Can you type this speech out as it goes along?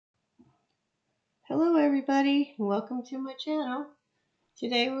Hello everybody, welcome to my channel.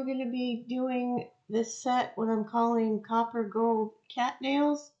 Today we're going to be doing this set, what I'm calling copper gold cat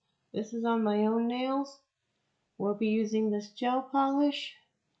nails. This is on my own nails. We'll be using this gel polish.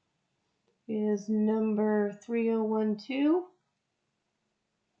 It is number 3012.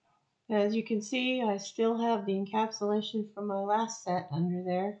 As you can see, I still have the encapsulation from my last set under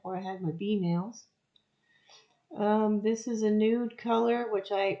there where I had my bee nails. This is a nude color,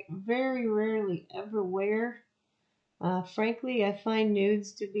 which I very rarely ever wear. Frankly, I find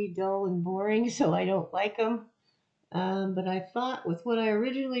nudes to be dull and boring, so I don't like them. But I thought with what I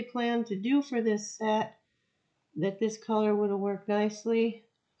originally planned to do for this set, that this color would have worked nicely.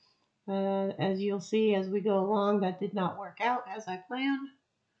 As you'll see as we go along, that did not work out as I planned.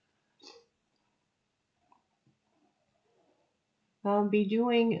 I'll be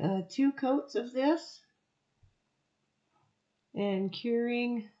doing 2 coats of this and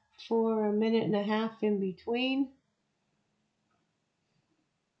curing for 1.5 minutes in between.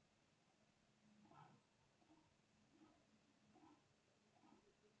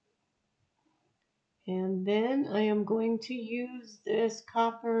 And then I am going to use this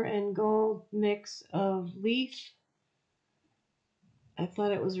copper and gold mix of leaf. I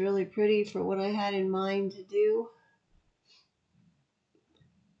thought it was really pretty for what I had in mind to do.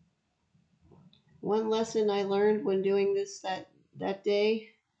 One lesson I learned when doing this that day,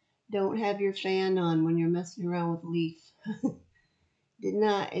 don't have your fan on when you're messing around with leaf.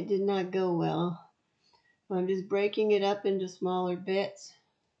 It did not go well. I'm just breaking it up into smaller bits.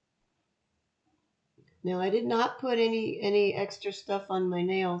 Now I did not put any extra stuff on my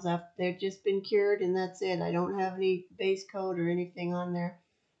nails after they've just been cured, and that's it. I don't have any base coat or anything on there.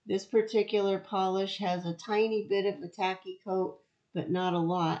 This particular polish has a tiny bit of a tacky coat, but not a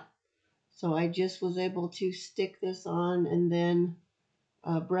lot. So I just was able to stick this on and then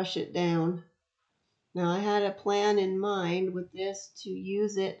brush it down. Now I had a plan in mind with this to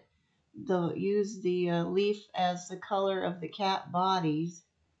use the leaf as the color of the cat bodies.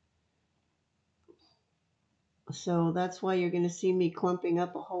 So that's why you're going to see me clumping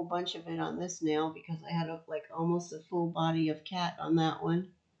up a whole bunch of it on this nail, because I had like almost a full body of cat on that one.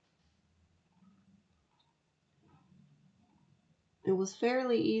 It was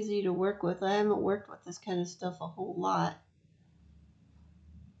fairly easy to work with. I haven't worked with this kind of stuff a whole lot.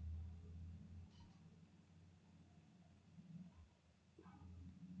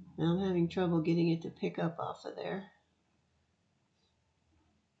 Now I'm having trouble getting it to pick up off of there.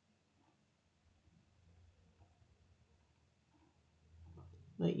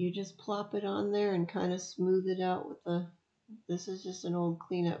 But you just plop it on there and kind of smooth it out with this is just an old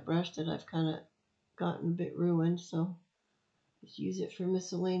cleanup brush that I've kind of gotten a bit ruined, so just use it for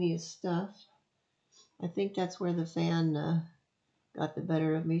miscellaneous stuff. I think that's where the fan got the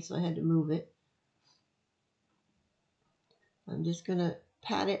better of me, so I had to move it. I'm just going to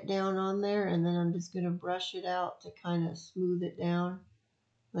pat it down on there, and then I'm just going to brush it out to kind of smooth it down,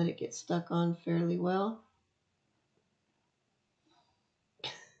 let it get stuck on fairly well.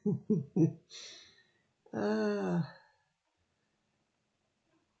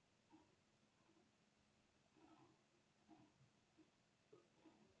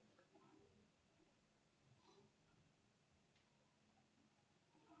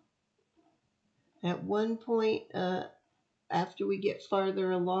 At one point, after we get farther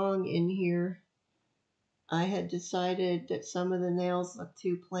along in here, I had decided that some of the nails looked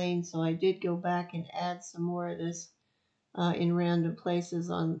too plain, so I did go back and add some more of this in random places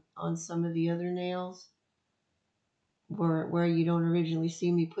on some of the other nails where you don't originally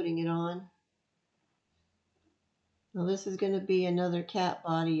see me putting it on. Now this is going to be another cat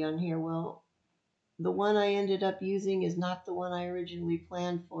body on here. Well, the one I ended up using is not the one I originally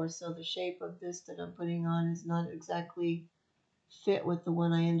planned for, so the shape of this that I'm putting on is not exactly fit with the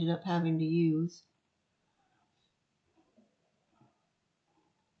one I ended up having to use.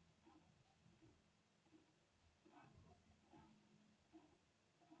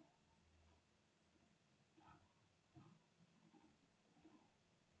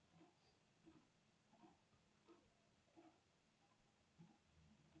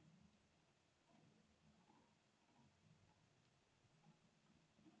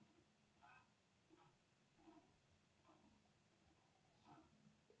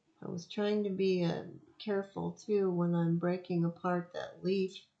 I was trying to be careful too when I'm breaking apart that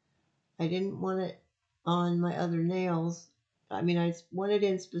leaf. I didn't want it on my other nails. I mean, I want it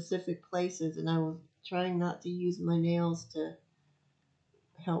in specific places, and I was trying not to use my nails to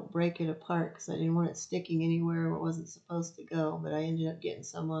help break it apart because I didn't want it sticking anywhere where it wasn't supposed to go, but I ended up getting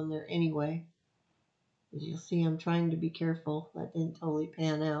some on there anyway. As you'll see, I'm trying to be careful. That didn't totally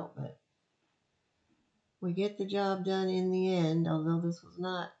pan out, but we get the job done in the end, although this was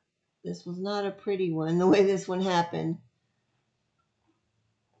not a pretty one, the way this one happened.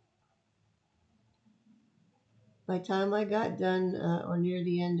 By the time I got done, or near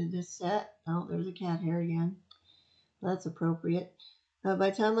the end of this set, oh, there's a cat hair again. That's appropriate. By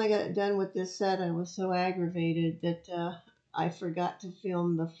the time I got done with this set, I was so aggravated that I forgot to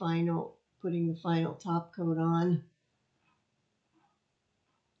film putting the final top coat on.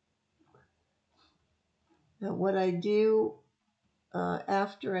 Now, what I do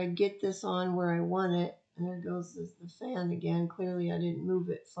after I get this on where I want it, and there goes the fan again. Clearly I didn't move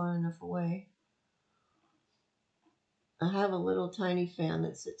it far enough away. I have a little tiny fan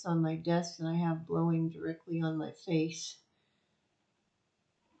that sits on my desk and I have blowing directly on my face,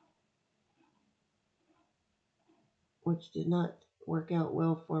 which did not work out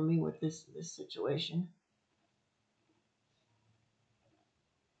well for me with this situation.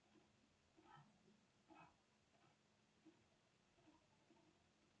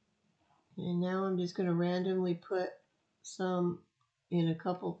 And now I'm just going to randomly put some in a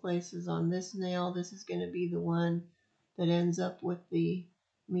couple places on this nail. This is going to be the one that ends up with the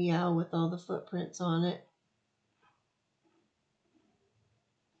meow with all the footprints on it.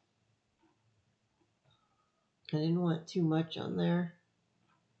 I didn't want too much on there.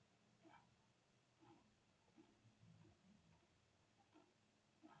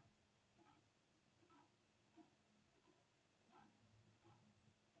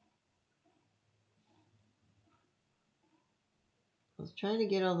 I was trying to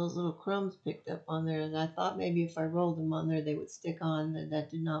get all those little crumbs picked up on there, and I thought maybe if I rolled them on there they would stick on, and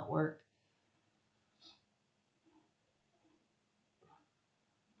that did not work.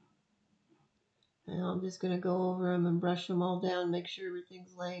 And I'm just going to go over them and brush them all down, make sure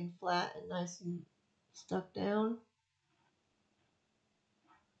everything's laying flat and nice and stuck down.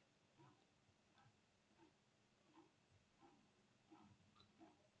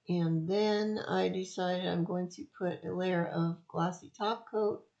 And then I decided I'm going to put a layer of glossy top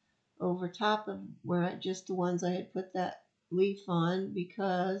coat over top of just the ones I had put that leaf on,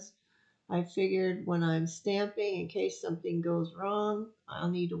 because I figured when I'm stamping, in case something goes wrong, I'll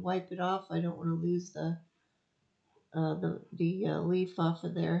need to wipe it off. I don't want to lose the leaf off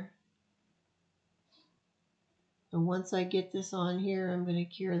of there. And once I get this on here, I'm going to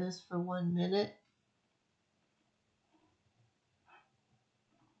cure this for 1 minute.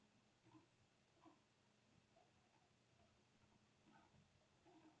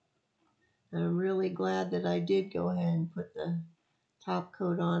 And I'm really glad that I did go ahead and put the top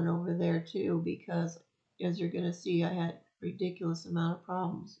coat on over there too, because as you're going to see, I had a ridiculous amount of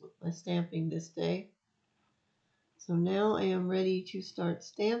problems with my stamping this day. So now I am ready to start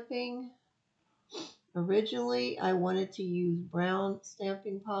stamping. Originally, I wanted to use brown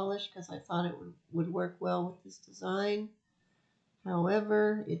stamping polish because I thought it would work well with this design.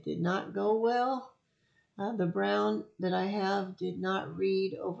 However, it did not go well. The brown that I have did not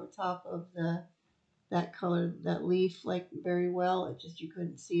read over top of that color, that leaf, like very well. It just, you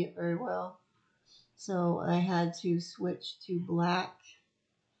couldn't see it very well. So I had to switch to black,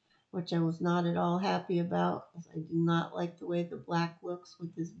 which I was not at all happy about. I do not like the way the black looks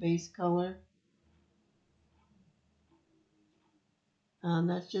with this base color.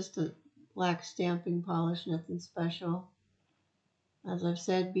 That's just a black stamping polish, nothing special. As I've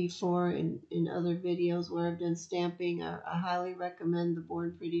said before in other videos where I've done stamping, I highly recommend the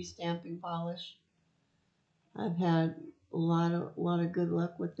Born Pretty stamping polish. I've had a lot of good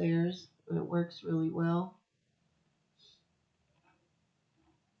luck with theirs. It works really well.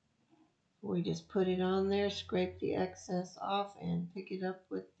 We just put it on there, scrape the excess off, and pick it up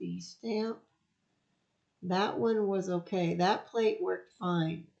with the stamp. That one was okay. That plate worked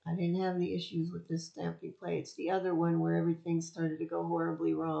fine. I didn't have any issues with this stamping plate. It's the other one where everything started to go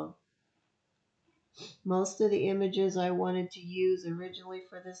horribly wrong. Most of the images I wanted to use originally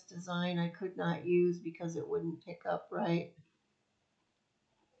for this design I could not use because it wouldn't pick up right.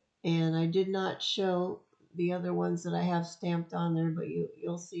 And I did not show the other ones that I have stamped on there, but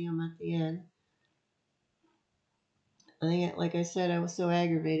you'll see them at the end. I think, like I said, I was so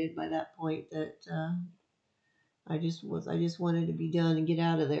aggravated by that point that I just wanted to be done and get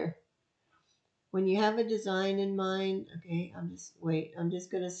out of there. When you have a design in mind, okay, I'm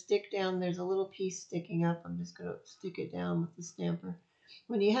just going to stick down. There's a little piece sticking up. I'm just going to stick it down with the stamper.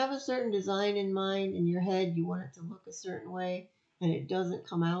 When you have a certain design in mind in your head, you want it to look a certain way, and it doesn't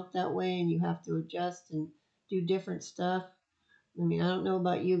come out that way, and you have to adjust and do different stuff. I mean, I don't know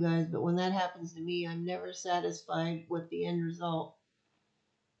about you guys, but when that happens to me, I'm never satisfied with the end result.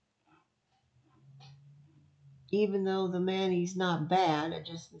 Even though the Mani's not bad,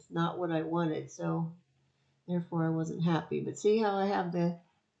 it's not what I wanted. So Therefore, I wasn't happy. But see how I have the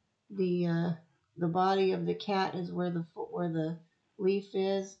body of the cat is where the leaf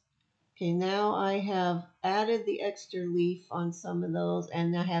is. Okay, now I have added the extra leaf on some of those,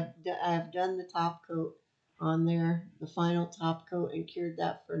 and I have done the top coat on there, the final top coat, and cured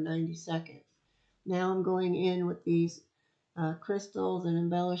that for 90 seconds. Now I'm going in with these crystals and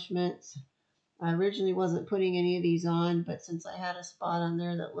embellishments. I originally wasn't putting any of these on, but since I had a spot on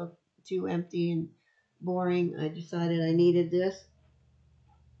there that looked too empty and boring, I decided I needed this.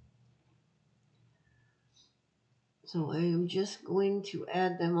 So I am just going to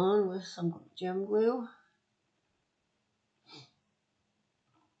add them on with some gem glue.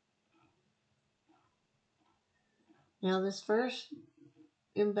 Now this first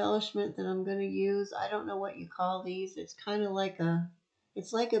embellishment that I'm going to use, I don't know what you call these. It's kind of like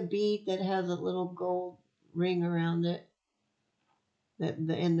it's like a bead that has a little gold ring around it.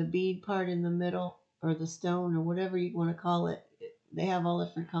 And the bead part in the middle, or the stone, or whatever you want to call it, they have all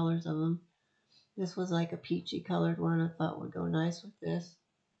different colors of them. This was like a peachy colored one I thought would go nice with this.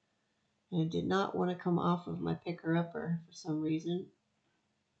 And it did not want to come off of my picker-upper for some reason.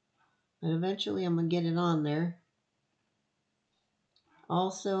 But eventually I'm going to get it on there.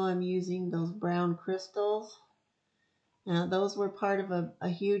 Also, I'm using those brown crystals. Now, those were part of a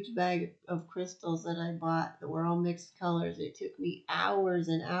huge bag of crystals that I bought that were all mixed colors. It took me hours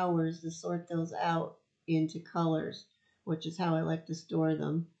and hours to sort those out into colors, which is how I like to store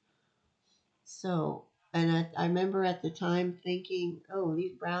them. So, and I remember at the time thinking, oh,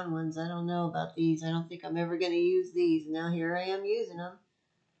 these brown ones, I don't know about these. I don't think I'm ever going to use these. Now here I am using them.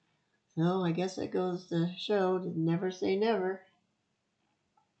 So I guess it goes to show to never say never.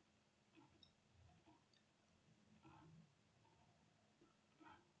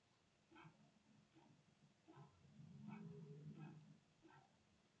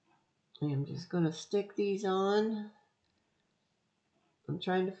 I'm just going to stick these on. I'm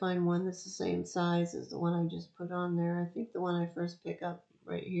trying to find one that's the same size as the one I just put on there. I think the one I first pick up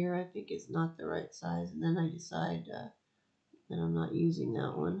right here, I think is not the right size. And then I decide that I'm not using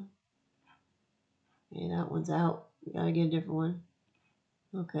that one. Okay, that one's out. We gotta get a different one.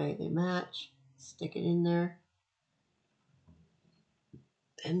 Okay, they match. Stick it in there.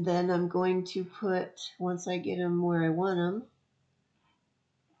 And then I'm going to put, once I get them where I want them,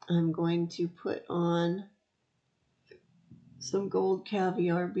 I'm going to put on some gold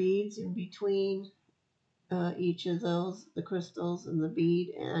caviar beads in between each of those, the crystals and the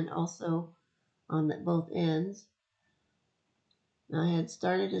bead, and also on both ends. I had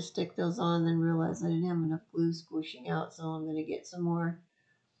started to stick those on, then realized I didn't have enough glue squishing out, so I'm going to get some more.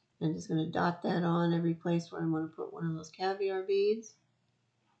 I'm just going to dot that on every place where I'm going to put one of those caviar beads.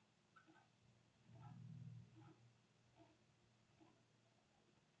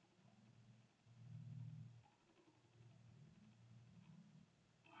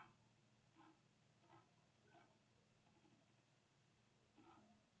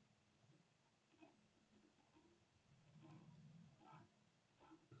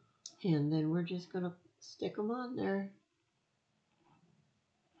 And then we're just going to stick them on there.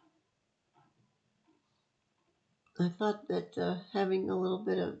 I thought that having a little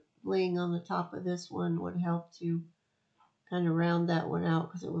bit of bling on the top of this one would help to kind of round that one out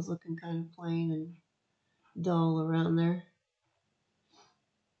because it was looking kind of plain and dull around there.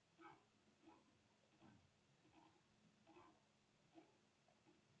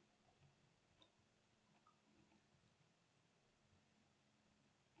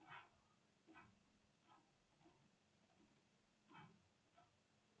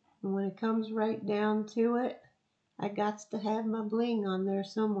 And when it comes right down to it, I got to have my bling on there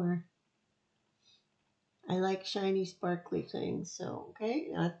somewhere. I like shiny, sparkly things. So, okay,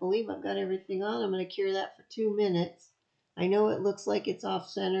 I believe I've got everything on. I'm going to cure that for 2 minutes. I know it looks like it's off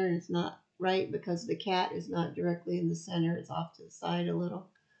center and it's not right because the cat is not directly in the center. It's off to the side a little.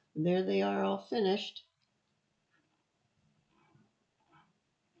 And there they are all finished.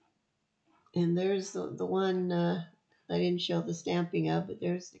 And there's the one I didn't show the stamping of, but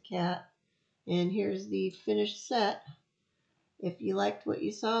there's the cat. And here's the finished set. If you liked what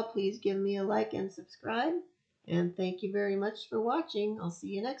you saw, please give me a like and subscribe. And thank you very much for watching. I'll see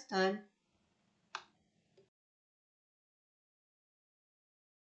you next time.